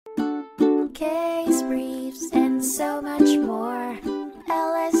case briefs, and so much more.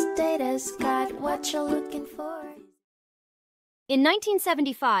 LSData's got what you're looking for. In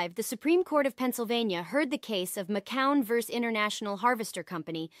 1975, the Supreme Court of Pennsylvania heard the case of McCown v. International Harvester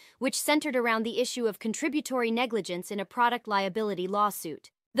Company, which centered around the issue of contributory negligence in a product liability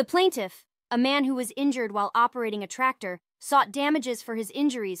lawsuit. The plaintiff, a man who was injured while operating a tractor, sought damages for his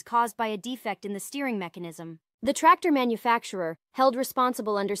injuries caused by a defect in the steering mechanism. The tractor manufacturer, held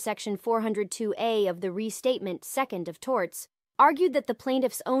responsible under Section 402A of the Restatement Second of Torts, argued that the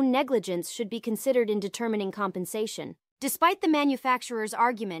plaintiff's own negligence should be considered in determining compensation. Despite the manufacturer's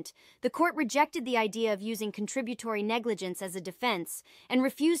argument, the court rejected the idea of using contributory negligence as a defense and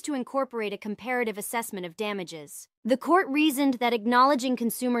refused to incorporate a comparative assessment of damages. The court reasoned that acknowledging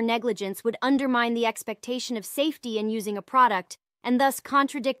consumer negligence would undermine the expectation of safety in using a product and thus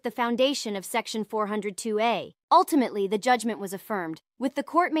contradict the foundation of Section 402A. Ultimately, the judgment was affirmed, with the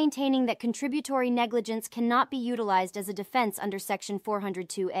court maintaining that contributory negligence cannot be utilized as a defense under Section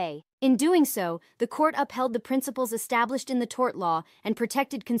 402A. In doing so, the court upheld the principles established in the tort law and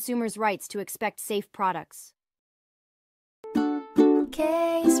protected consumers' rights to expect safe products.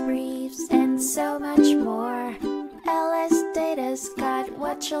 Case briefs, and so much more. LSData's got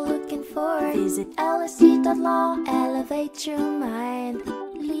what you're looking for. Visit lsd.law, elevate your mind.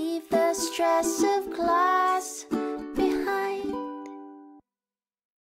 Leave the stress of class behind.